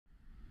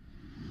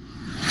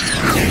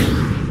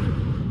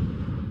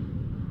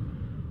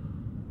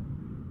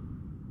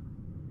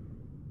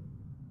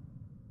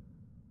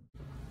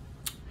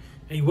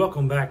Hey,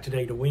 welcome back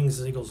today to Wings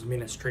as Eagles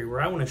Ministry,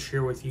 where I want to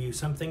share with you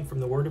something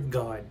from the Word of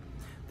God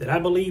that I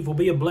believe will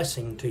be a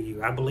blessing to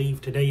you. I believe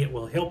today it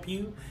will help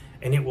you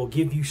and it will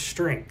give you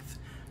strength.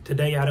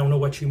 Today, I don't know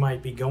what you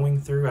might be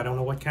going through. I don't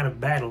know what kind of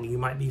battle you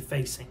might be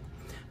facing.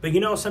 But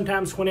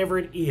sometimes whenever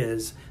it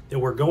is that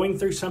we're going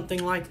through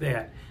something like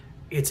that,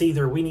 it's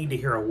either we need to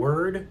hear a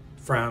word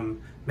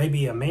from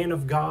maybe a man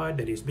of God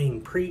that is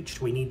being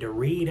preached. We need to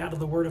read out of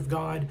the Word of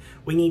God.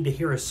 We need to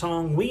hear a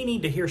song. We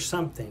need to hear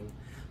something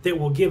that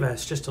will give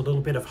us just a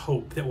little bit of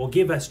hope, that will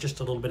give us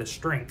just a little bit of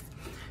strength.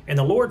 And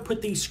the Lord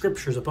put these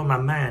scriptures upon my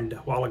mind a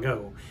while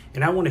ago,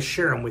 and I want to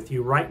share them with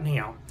you right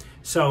now.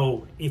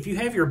 So if you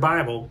have your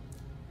Bible,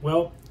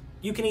 well,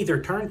 you can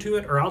either turn to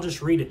it or I'll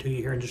just read it to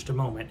you here in just a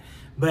moment.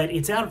 But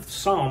it's out of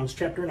Psalms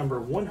chapter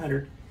number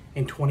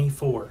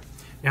 124.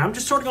 Now I'm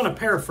just sort of going to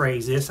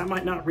paraphrase this. I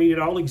might not read it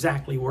all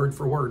exactly word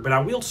for word, but I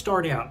will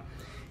start out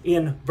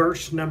in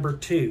verse number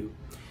 2.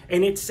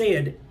 And it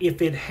said,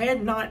 "If it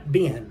had not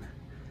been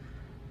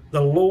the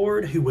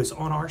Lord who was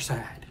on our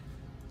side."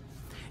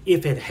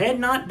 If it had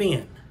not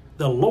been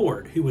the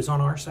Lord who was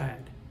on our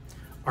side.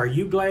 Are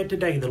you glad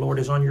today the Lord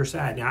is on your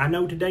side? Now, I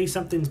know today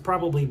something's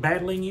probably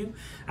battling you.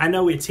 I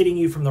know it's hitting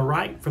you from the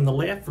right, from the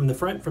left, from the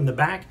front, from the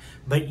back,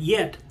 but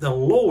yet the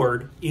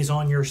Lord is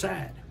on your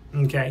side.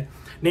 Okay?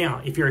 Now,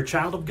 if you're a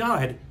child of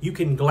God, you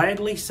can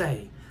gladly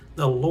say,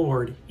 "The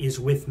Lord is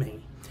with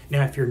me."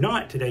 Now, if you're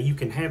not today, you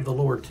can have the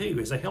Lord too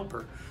as a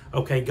helper.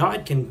 Okay,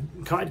 God can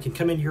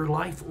come into your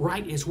life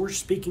right as we're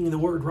speaking the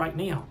word right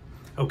now.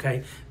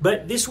 Okay,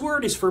 but this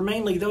word is for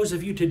mainly those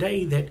of you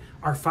today that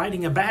are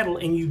fighting a battle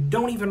and you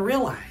don't even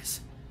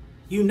realize.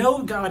 You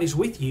know God is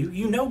with you.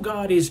 You know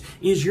God is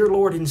your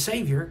Lord and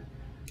Savior,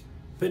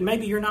 but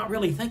maybe you're not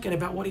really thinking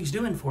about what He's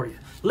doing for you.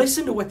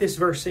 Listen to what this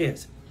verse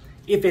says.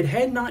 "If it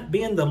had not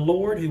been the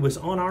Lord who was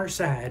on our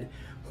side,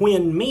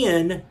 when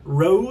men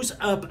rose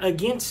up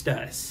against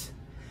us."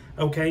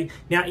 Okay,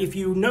 now if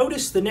you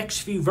notice the next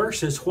few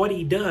verses, what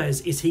he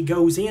does is he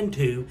goes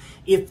into,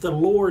 if the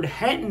Lord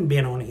hadn't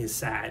been on his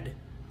side,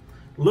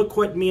 look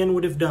what men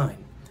would have done.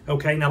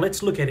 Okay, now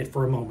let's look at it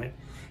for a moment.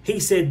 He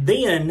said,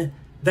 then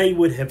they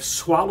would have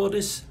swallowed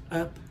us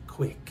up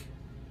quick.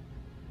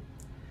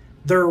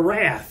 Their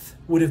wrath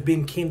would have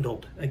been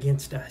kindled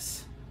against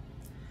us.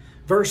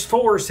 Verse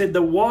 4 said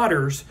the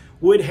waters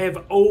would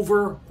have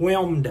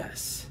overwhelmed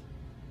us,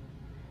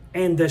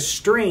 and the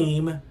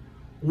stream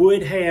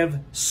would have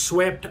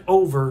swept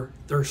over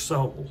their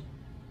soul.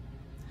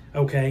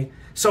 Okay,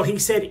 so he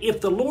said, if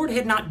the Lord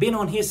had not been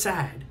on his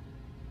side,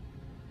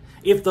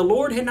 if the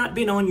Lord had not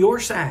been on your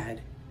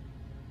side,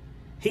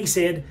 he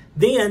said,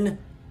 then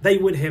they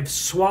would have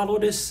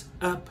swallowed us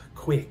up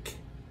quick.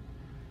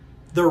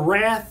 The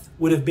wrath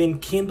would have been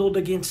kindled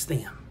against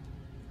them.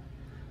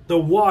 The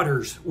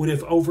waters would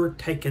have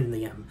overtaken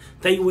them.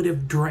 They would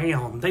have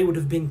drowned. They would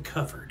have been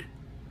covered.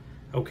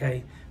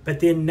 Okay,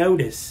 but then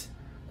notice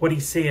what he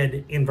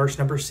said in verse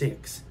number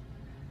 6.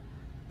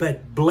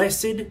 "But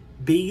blessed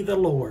be the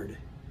Lord,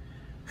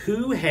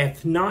 who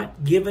hath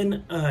not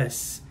given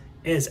us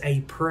as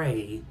a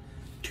prey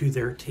to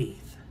their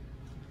teeth."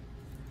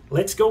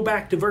 Let's go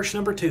back to verse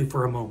number 2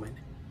 for a moment.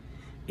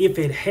 If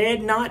it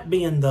had not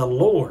been the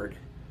Lord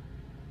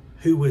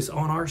who was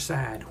on our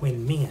side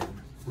when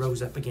men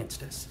rose up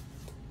against us.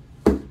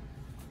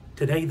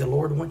 Today, the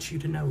Lord wants you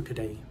to know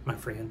today, my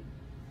friend,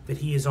 that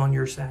He is on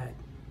your side.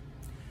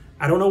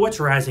 I don't know what's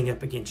rising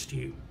up against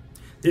you.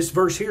 This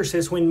verse here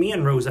says when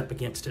men rose up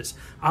against us.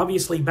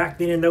 Obviously, back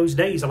then in those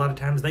days, a lot of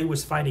times they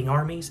was fighting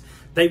armies.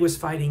 They was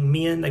fighting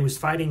men. They was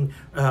fighting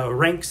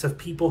ranks of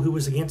people who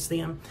was against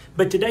them.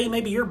 But today,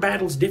 maybe your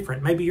battle's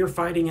different. Maybe you're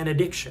fighting an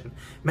addiction.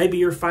 Maybe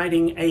you're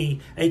fighting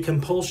a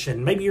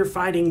compulsion. Maybe you're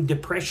fighting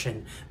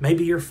depression.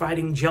 Maybe you're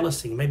fighting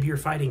jealousy. Maybe you're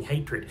fighting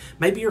hatred.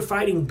 Maybe you're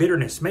fighting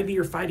bitterness. Maybe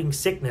you're fighting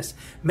sickness.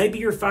 Maybe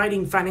you're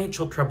fighting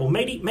financial trouble.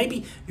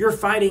 Maybe you're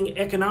fighting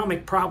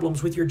economic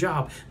problems with your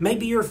job.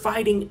 Maybe you're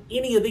fighting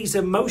any of these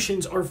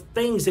emotions or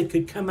things that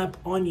could come up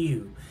on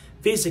you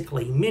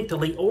physically,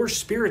 mentally, or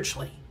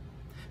spiritually.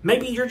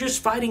 Maybe you're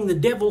just fighting the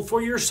devil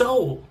for your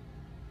soul.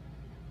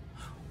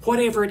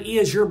 Whatever it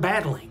is you're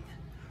battling,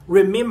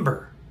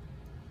 remember,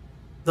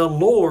 the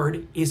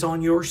Lord is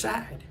on your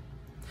side.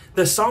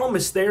 The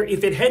psalmist there,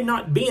 if it had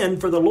not been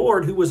for the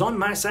Lord who was on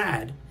my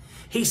side,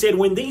 he said,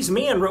 when these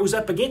men rose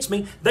up against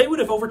me, they would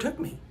have overtook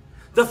me.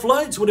 The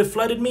floods would have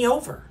flooded me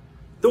over.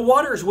 The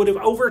waters would have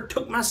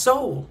overtook my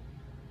soul.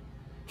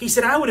 He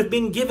said, I would have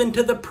been given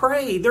to their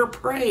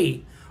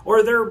prey,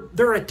 or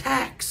their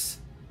attacks.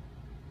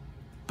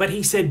 But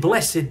he said,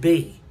 blessed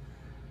be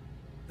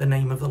the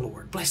name of the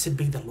Lord. Blessed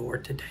be the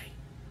Lord today,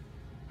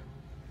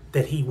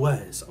 that He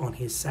was on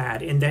His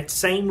side. And that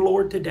same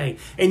Lord today.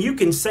 And you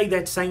can say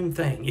that same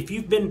thing. If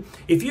you've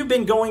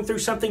been going through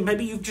something,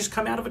 maybe you've just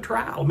come out of a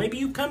trial. Maybe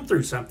you've come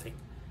through something.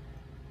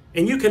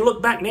 And you can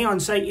look back now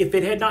and say, if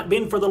it had not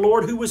been for the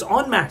Lord who was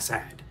on my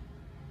side,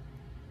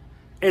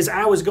 as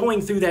I was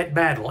going through that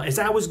battle, as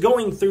I was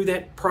going through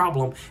that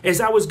problem, as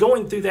I was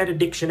going through that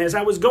addiction, as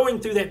I was going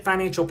through that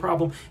financial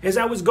problem, as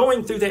I was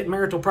going through that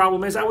marital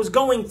problem, as I was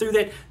going through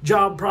that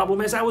job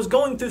problem, as I was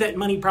going through that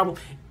money problem,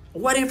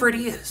 whatever it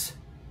is,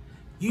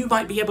 you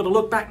might be able to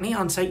look back now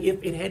and say,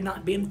 if it had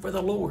not been for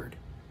the Lord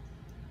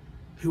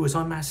who was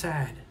on my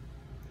side,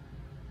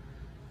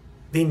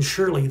 then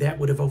surely that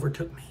would have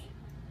overtook me.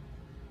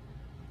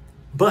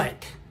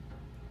 But,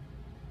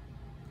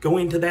 go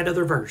into that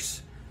other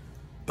verse.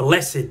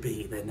 Blessed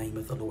be the name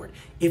of the Lord.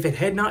 If it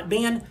had not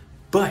been,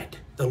 but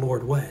the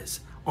Lord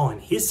was on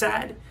his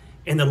side,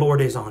 and the Lord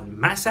is on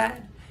my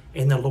side,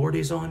 and the Lord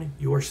is on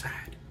your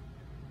side.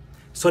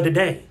 So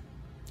today,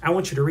 I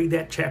want you to read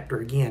that chapter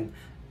again.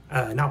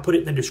 And I'll put it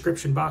in the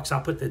description box.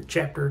 I'll put the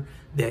chapter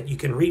that you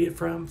can read it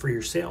from for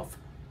yourself.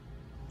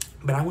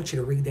 But I want you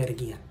to read that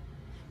again.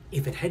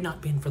 If it had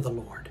not been for the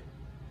Lord,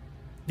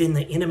 then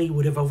the enemy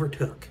would have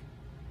overtook.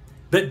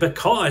 But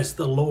because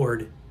the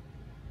Lord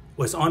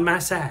was on my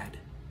side,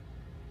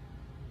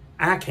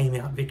 I came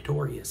out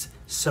victorious.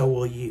 So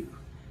will you.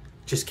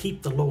 Just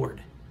keep the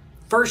Lord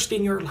first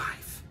in your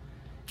life.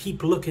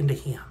 Keep looking to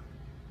him,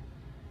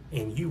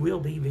 and you will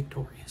be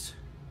victorious.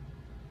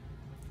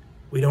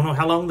 We don't know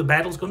how long the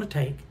battle's going to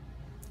take.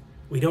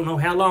 We don't know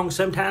how long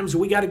sometimes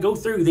we got to go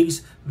through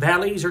these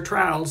valleys or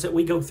trials that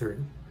we go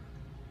through.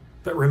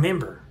 But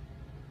remember,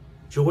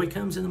 joy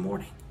comes in the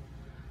morning.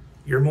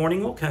 Your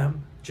morning will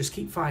come. Just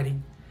keep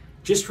fighting.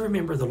 Just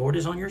remember the Lord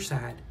is on your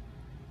side,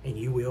 and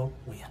you will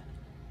win.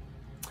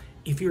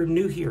 If you're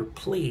new here,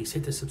 please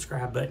hit the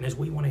subscribe button, as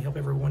we want to help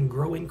everyone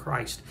grow in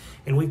Christ.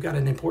 And we've got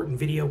an important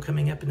video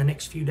coming up in the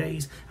next few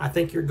days I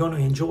think you're going to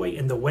enjoy.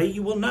 And the way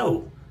you will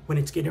know when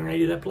it's getting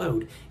ready to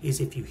upload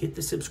is if you hit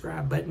the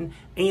subscribe button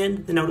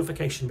and the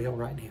notification bell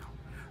right now.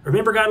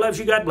 Remember, God loves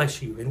you, God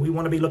bless you, and we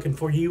want to be looking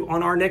for you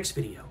on our next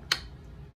video.